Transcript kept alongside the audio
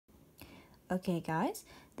Okay, guys,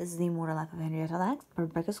 this is the Immortal Life of Henrietta Lacks by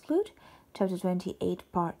Rebecca Skloot, chapter 28,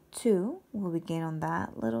 part 2. We'll begin on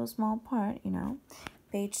that little small part,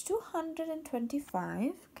 page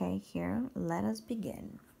 225. Okay, here, let us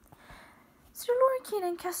begin. Sir Lorcan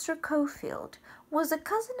and Kester Cofield was a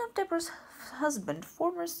cousin of Deborah's husband,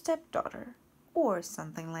 former stepdaughter, or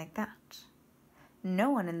something like that. No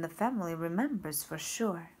one in the family remembers for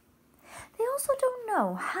sure. They also don't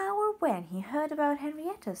know how or when he heard about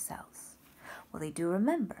Henrietta's cells. What they do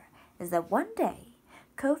remember is that one day,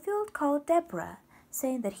 Cofield called Deborah,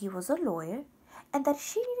 saying that he was a lawyer and that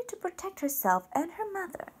she needed to protect herself and her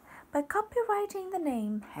mother by copyrighting the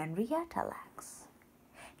name Henrietta Lacks.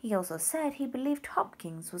 He also said he believed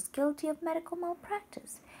Hopkins was guilty of medical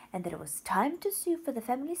malpractice and that it was time to sue for the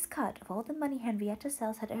family's cut of all the money Henrietta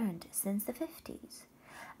Sells had earned since the 50s,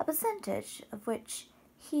 a percentage of which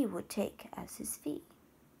he would take as his fee.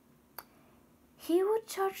 He would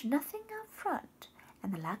charge nothing up front,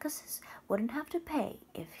 and the Lackases wouldn't have to pay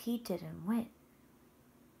if he didn't win.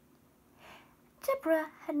 Deborah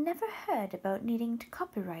had never heard about needing to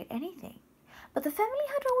copyright anything, but the family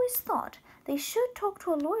had always thought they should talk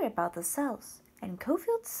to a lawyer about the cells, and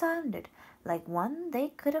Cofield sounded like one they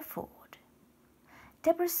could afford.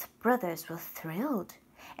 Deborah's brothers were thrilled,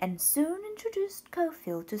 and soon introduced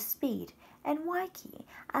Cofield to Speed and Wyke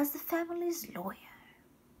as the family's lawyer.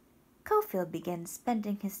 Cofield began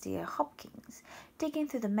spending his day at Hopkins, digging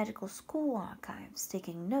through the medical school archives,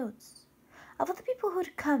 taking notes. Of all the people who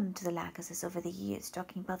had come to the Lackases over the years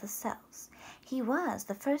talking about the cells, he was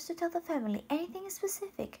the first to tell the family anything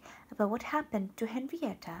specific about what happened to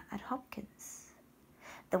Henrietta at Hopkins.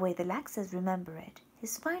 The way the Lackases remember it,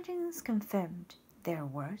 his findings confirmed their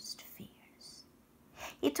worst fears.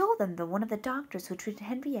 He told them that one of the doctors who treated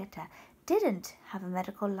Henrietta didn't have a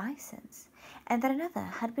medical license, and that another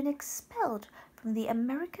had been expelled from the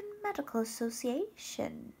American Medical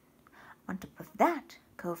Association. On top of that,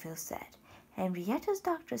 Cofield said, Henrietta's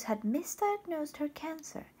doctors had misdiagnosed her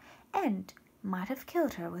cancer and might have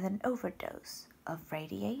killed her with an overdose of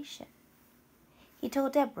radiation. He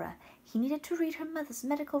told Deborah he needed to read her mother's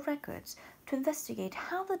medical records to investigate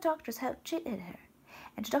how the doctors had treated her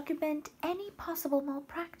and to document any possible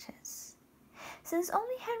malpractice. Since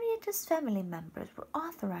only Henrietta's family members were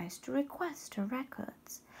authorized to request her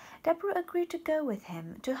records, Deborah agreed to go with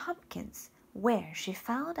him to Hopkins, where she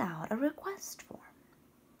filled out a request form.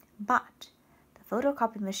 But the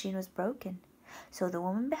photocopy machine was broken, so the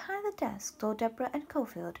woman behind the desk told Deborah and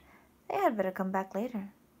Cofield they had better come back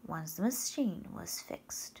later, once the machine was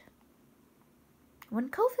fixed. When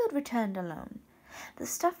Cofield returned alone, the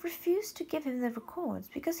staff refused to give him the records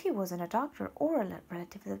because he wasn't a doctor or a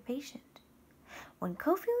relative of the patient. When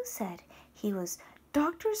Cofield said he was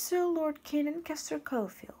Dr. Sir Lord Canaan Kester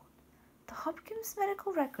Cofield, the Hopkins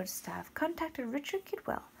medical records staff contacted Richard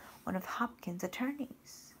Kidwell, one of Hopkins'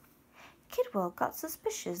 attorneys. Kidwell got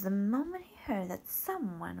suspicious the moment he heard that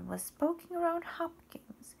someone was poking around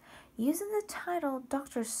Hopkins using the title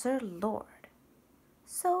Dr. Sir Lord,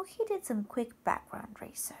 so he did some quick background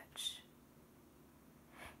research.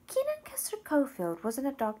 Keenan Kester Cofield wasn't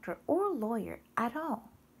a doctor or lawyer at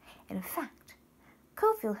all. In fact,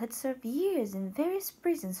 Cofield had served years in various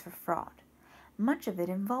prisons for fraud, much of it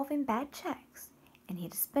involving bad checks, and he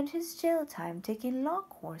had spent his jail time taking law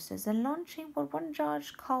courses and launching what one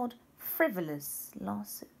judge called frivolous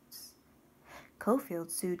lawsuits. Cofield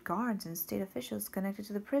sued guards and state officials connected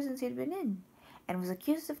to the prisons he had been in, and was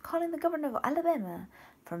accused of calling the governor of Alabama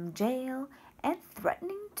from jail and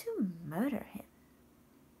threatening to murder him.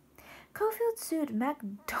 Cofield sued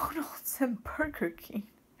McDonald's and Burger King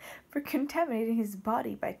for contaminating his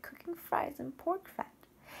body by cooking fries in pork fat,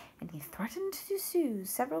 and he threatened to sue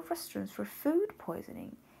several restaurants for food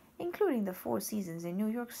poisoning, including the Four Seasons in New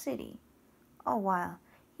York City, all while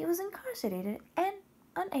he was incarcerated and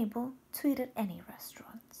unable to eat at any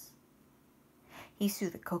restaurants. He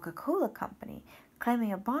sued the Coca-Cola Company,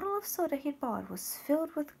 claiming a bottle of soda he'd bought was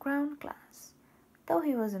filled with ground glass, though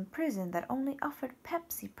he was in prison that only offered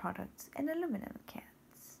Pepsi products in aluminum cans.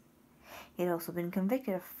 He had also been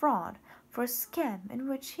convicted of fraud for a scam in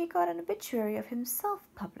which he got an obituary of himself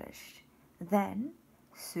published, then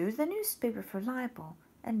sued the newspaper for libel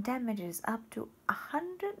and damages up to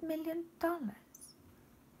 $100 million.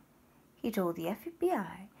 He told the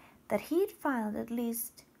FBI that he had filed at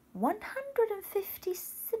least 150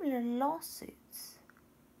 similar lawsuits.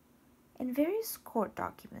 In various court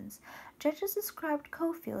documents, judges described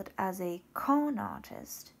Cofield as a con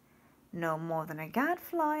artist, no more than a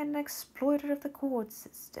gadfly and an exploiter of the court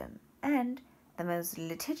system, and the most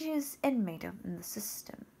litigious inmate in the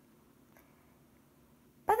system.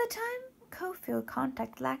 By the time Cofield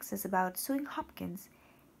contacted Laxus about suing Hopkins,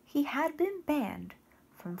 he had been banned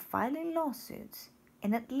from filing lawsuits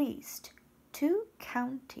in at least 2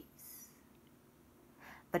 counties.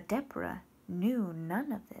 But Deborah knew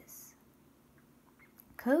none of this.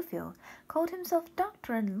 Cofield called himself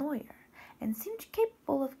doctor and lawyer and seemed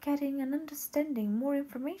capable of getting and understanding more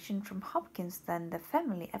information from Hopkins than the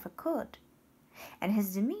family ever could, and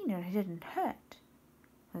his demeanor didn't hurt.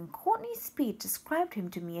 When Courtney Speed described him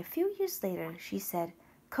to me a few years later, she said,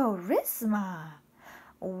 "Charisma!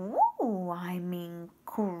 Woo, I mean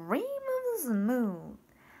cream of the smooth.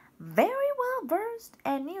 Very well versed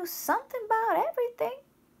and knew something about everything."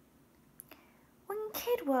 When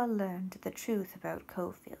Kidwell learned the truth about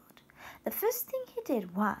Cofield, the first thing he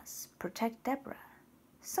did was protect Deborah,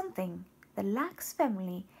 something the Lax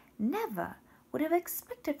family never would have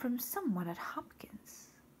expected from someone at Hopkins.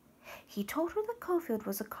 He told her that Cofield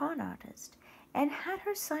was a con artist and had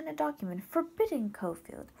her sign a document forbidding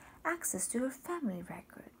Cofield access to her family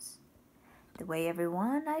records. The way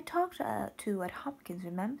everyone I talked to at Hopkins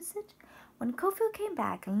remembers it, when Cofield came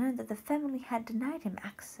back and learned that the family had denied him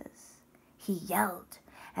access, he yelled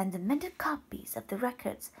and demanded copies of the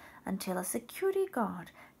records until a security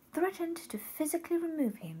guard threatened to physically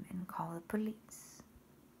remove him and call the police.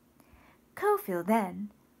 Cofield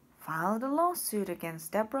then filed a lawsuit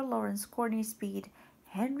against Deborah Lawrence, Courtney Speed,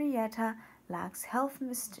 Henrietta Lacks Health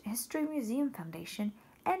History Museum Foundation,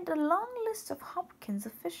 and a long list of Hopkins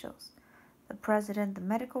officials: the president, the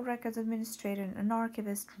medical records administrator and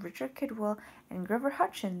archivist Richard Kidwell, and Grover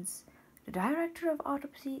Hutchins, the director of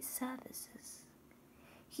autopsy services.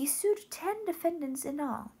 He sued 10 defendants in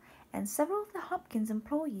all, and several of the Hopkins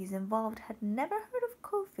employees involved had never heard of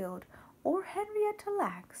Cofield or Henrietta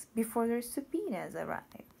Lacks before their subpoenas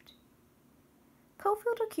arrived.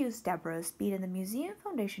 Cofield accused Deborah Speed and the Museum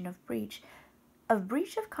Foundation of breach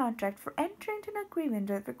of contract for entering into an agreement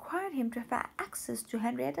that required him to have access to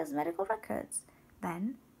Henrietta's medical records,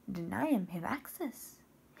 then denying him access.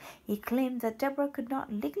 He claimed that Deborah could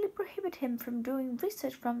not legally prohibit him from doing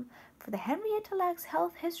research for the Henrietta Lacks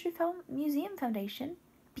Health History Museum Foundation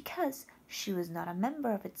because she was not a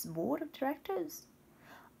member of its board of directors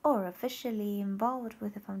or officially involved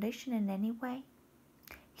with the foundation in any way.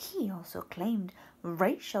 He also claimed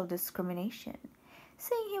racial discrimination,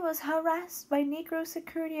 saying he was harassed by Negro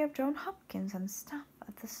security of John Hopkins and staff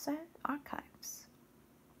at the archives,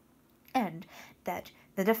 and that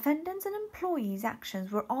the defendants' and employees'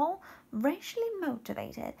 actions were all racially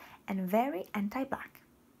motivated and very anti-black.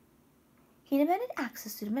 He demanded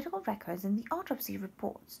access to the medical records and the autopsy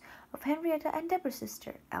reports of Henrietta and Deborah's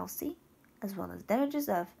sister, Elsie, as well as damages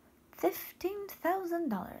of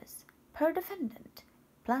 $15,000 per defendant,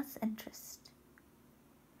 plus interest.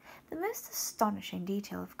 The most astonishing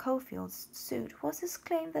detail of Cofield's suit was his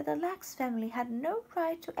claim that the Lacks family had no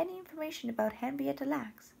right to any information about Henrietta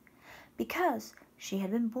Lacks because she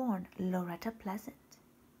had been born Loretta Pleasant.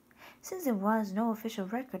 Since there was no official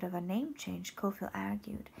record of a name change, Cofield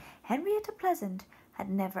argued, Henrietta Pleasant had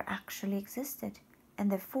never actually existed, and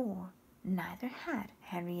therefore neither had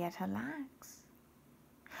Henrietta Lacks.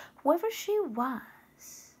 Whoever she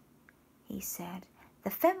was, he said, the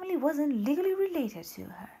family wasn't legally related to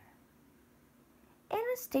her. In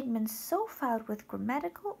a statement so filled with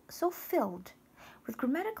grammatical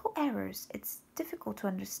errors it's difficult to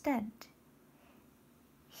understand,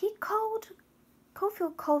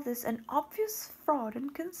 Cofield called this an obvious fraud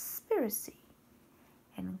and conspiracy,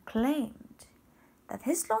 and claimed that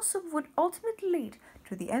his lawsuit would ultimately lead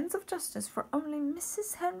to the ends of justice for only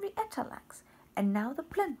Mrs. Henrietta Lacks, and now the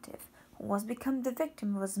plaintiff, who was become the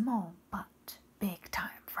victim of a small but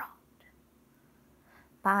big-time fraud.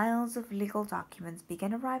 Piles of legal documents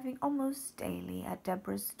began arriving almost daily at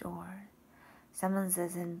Deborah's door.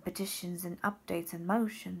 Summonses and petitions and updates and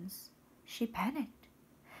motions. She panicked.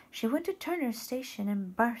 She went to Turner's station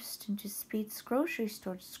and burst into Speed's grocery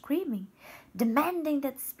store screaming, demanding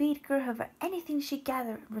that Speed give her anything she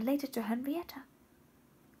gathered related to Henrietta.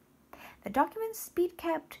 The documents Speed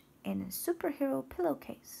kept in a superhero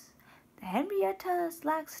pillowcase, the Henrietta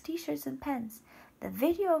Lacks t-shirts and pens, the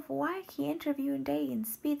video of wacky interview day in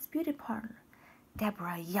Speed's beauty parlor.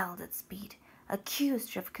 Deborah yelled at Speed,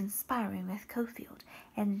 accused her of conspiring with Cofield,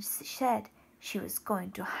 and said she was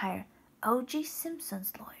going to hire O.J.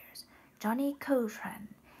 Simpson's lawyers, Johnny Cochran,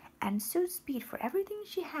 and sued Speed for everything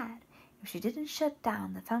she had if she didn't shut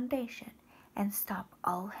down the foundation and stop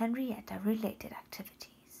all Henrietta-related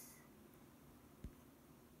activities.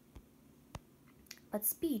 But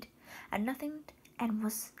Speed had nothing and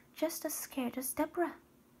was just as scared as Deborah.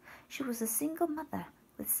 She was a single mother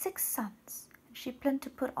with 6 sons She planned to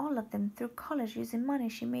put all of them through college using money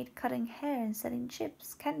she made cutting hair and selling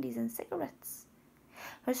chips, candies, and cigarettes.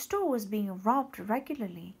 Her store was being robbed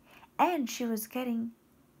regularly, and she was getting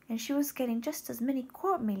just as many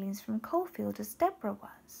court mailings from Cofield as Deborah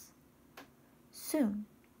was. Soon,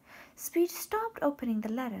 Speed stopped opening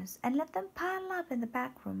the letters and let them pile up in the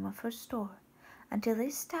back room of her store until they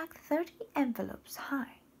stacked 30 envelopes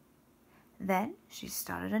high. Then she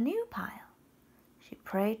started a new pile. She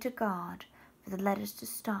prayed to God for the letters to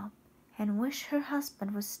stop and wished her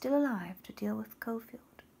husband was still alive to deal with Cofield.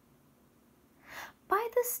 By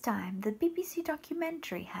this time, the BBC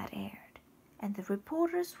documentary had aired, and the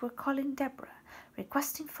reporters were calling Deborah,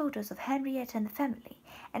 requesting photos of Henrietta and the family,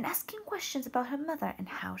 and asking questions about her mother and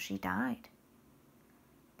how she died.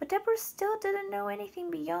 But Deborah still didn't know anything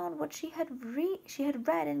beyond what she had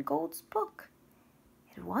read in Gold's book.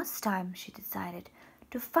 It was time, she decided,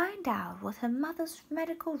 to find out what her mother's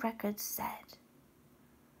medical records said.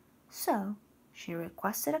 So she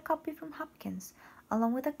requested a copy from Hopkins,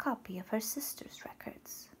 along with a copy of her sister's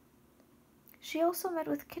records. She also met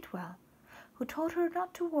with Kidwell, who told her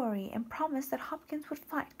not to worry and promised that Hopkins would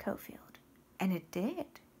fight Cofield. And it did.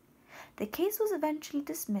 The case was eventually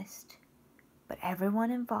dismissed, but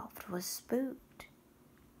everyone involved was spooked.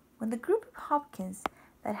 When the group of Hopkins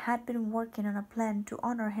that had been working on a plan to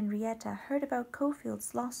honor Henrietta heard about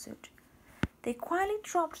Cofield's lawsuit, they quietly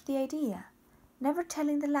dropped the idea, never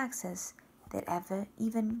telling the Laxes they'd ever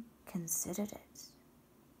even considered it.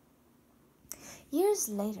 Years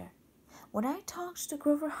later, when I talked to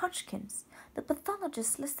Grover Hodgkins, the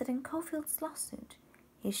pathologist listed in Cofield's lawsuit,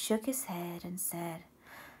 he shook his head and said,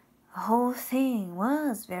 "The whole thing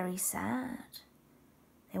was very sad.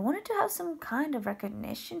 They wanted to have some kind of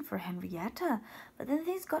recognition for Henrietta, but then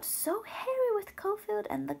things got so hairy with Cofield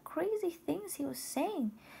and the crazy things he was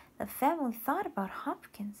saying the family thought about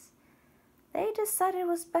Hopkins. They decided it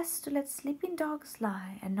was best to let sleeping dogs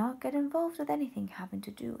lie and not get involved with anything having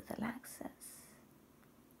to do with the Laxes."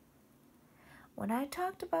 When I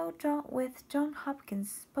talked with John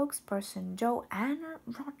Hopkins' spokesperson Joanne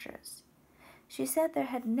Rogers, she said there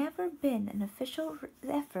had never been an official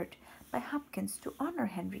effort by Hopkins to honor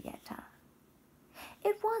Henrietta.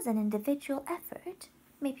 It was an individual effort,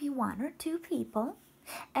 maybe 1 or 2 people,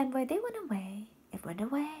 and when they went away, it went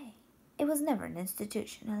away. It was never an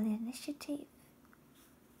institutional initiative.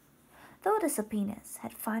 Though the subpoenas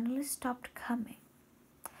had finally stopped coming,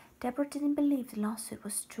 Deborah didn't believe the lawsuit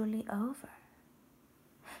was truly over.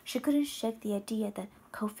 She couldn't shake the idea that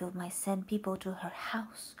Cofield might send people to her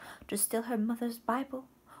house to steal her mother's Bible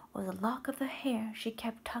or the lock of her hair she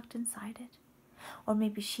kept tucked inside it. Or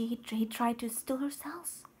maybe he tried to steal her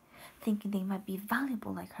cells, thinking they might be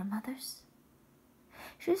valuable like her mother's.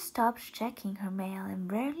 She stopped checking her mail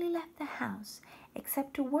and rarely left the house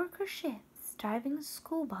except to work her shifts driving a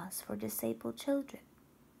school bus for disabled children.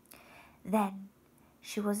 Then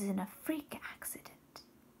she was in a freak accident.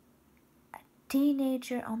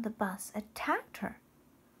 Teenager on the bus attacked her,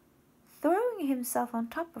 throwing himself on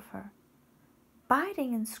top of her,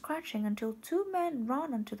 biting and scratching until 2 men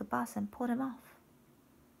ran onto the bus and pulled him off.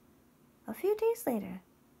 A few days later,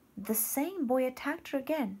 the same boy attacked her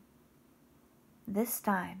again, this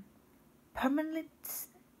time permanently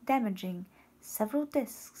damaging several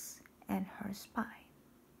discs and her spine.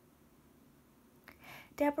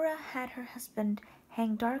 Deborah had her husband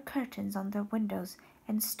hang dark curtains on their windows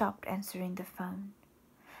and stopped answering the phone.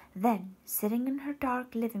 Then, sitting in her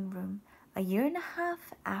dark living room, a year and a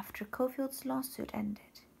half after Cofield's lawsuit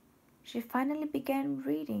ended, she finally began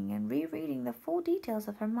reading and rereading the full details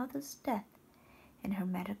of her mother's death in her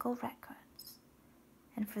medical records.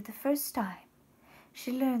 And for the first time,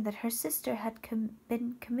 she learned that her sister had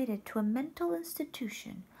been committed to a mental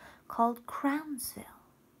institution called Crownsville.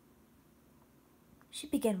 She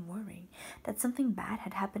began worrying that something bad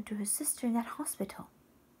had happened to her sister in that hospital.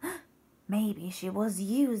 Maybe she was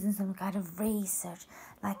used in some kind of research,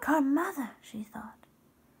 like her mother, she thought.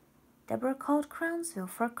 Deborah called Crownsville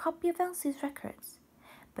for a copy of Elsie's records,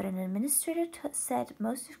 but an administrator said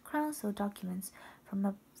most of Crownsville documents from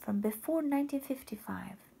before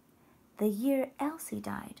 1955, the year Elsie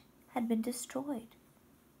died, had been destroyed.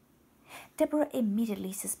 Deborah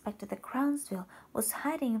immediately suspected that Crownsville was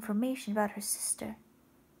hiding information about her sister,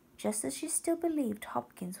 just as she still believed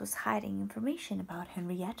Hopkins was hiding information about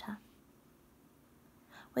Henrietta.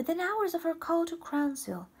 Within hours of her call to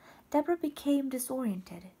Crownsville, Deborah became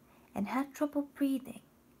disoriented and had trouble breathing.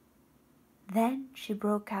 Then she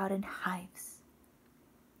broke out in hives,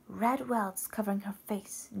 red welts covering her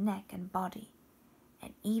face, neck, and body,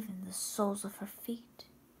 and even the soles of her feet.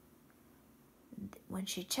 When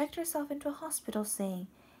she checked herself into a hospital saying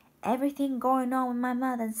Everything going on with my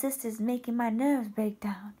mother and sister is making my nerves break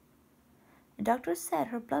down. The doctor said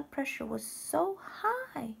her blood pressure was so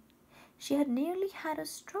high she had nearly had a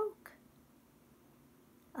stroke.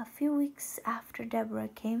 A few weeks after Deborah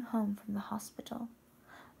came home from the hospital,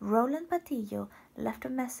 Roland Patillo left a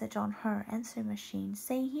message on her answering machine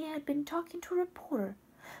saying he had been talking to a reporter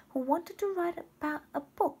who wanted to write about a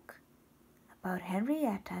book about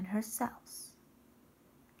Henrietta and her cells.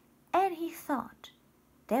 And he thought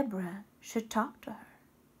Deborah should talk to her.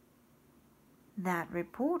 That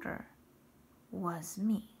reporter was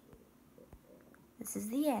me. This is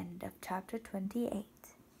the end of chapter 28.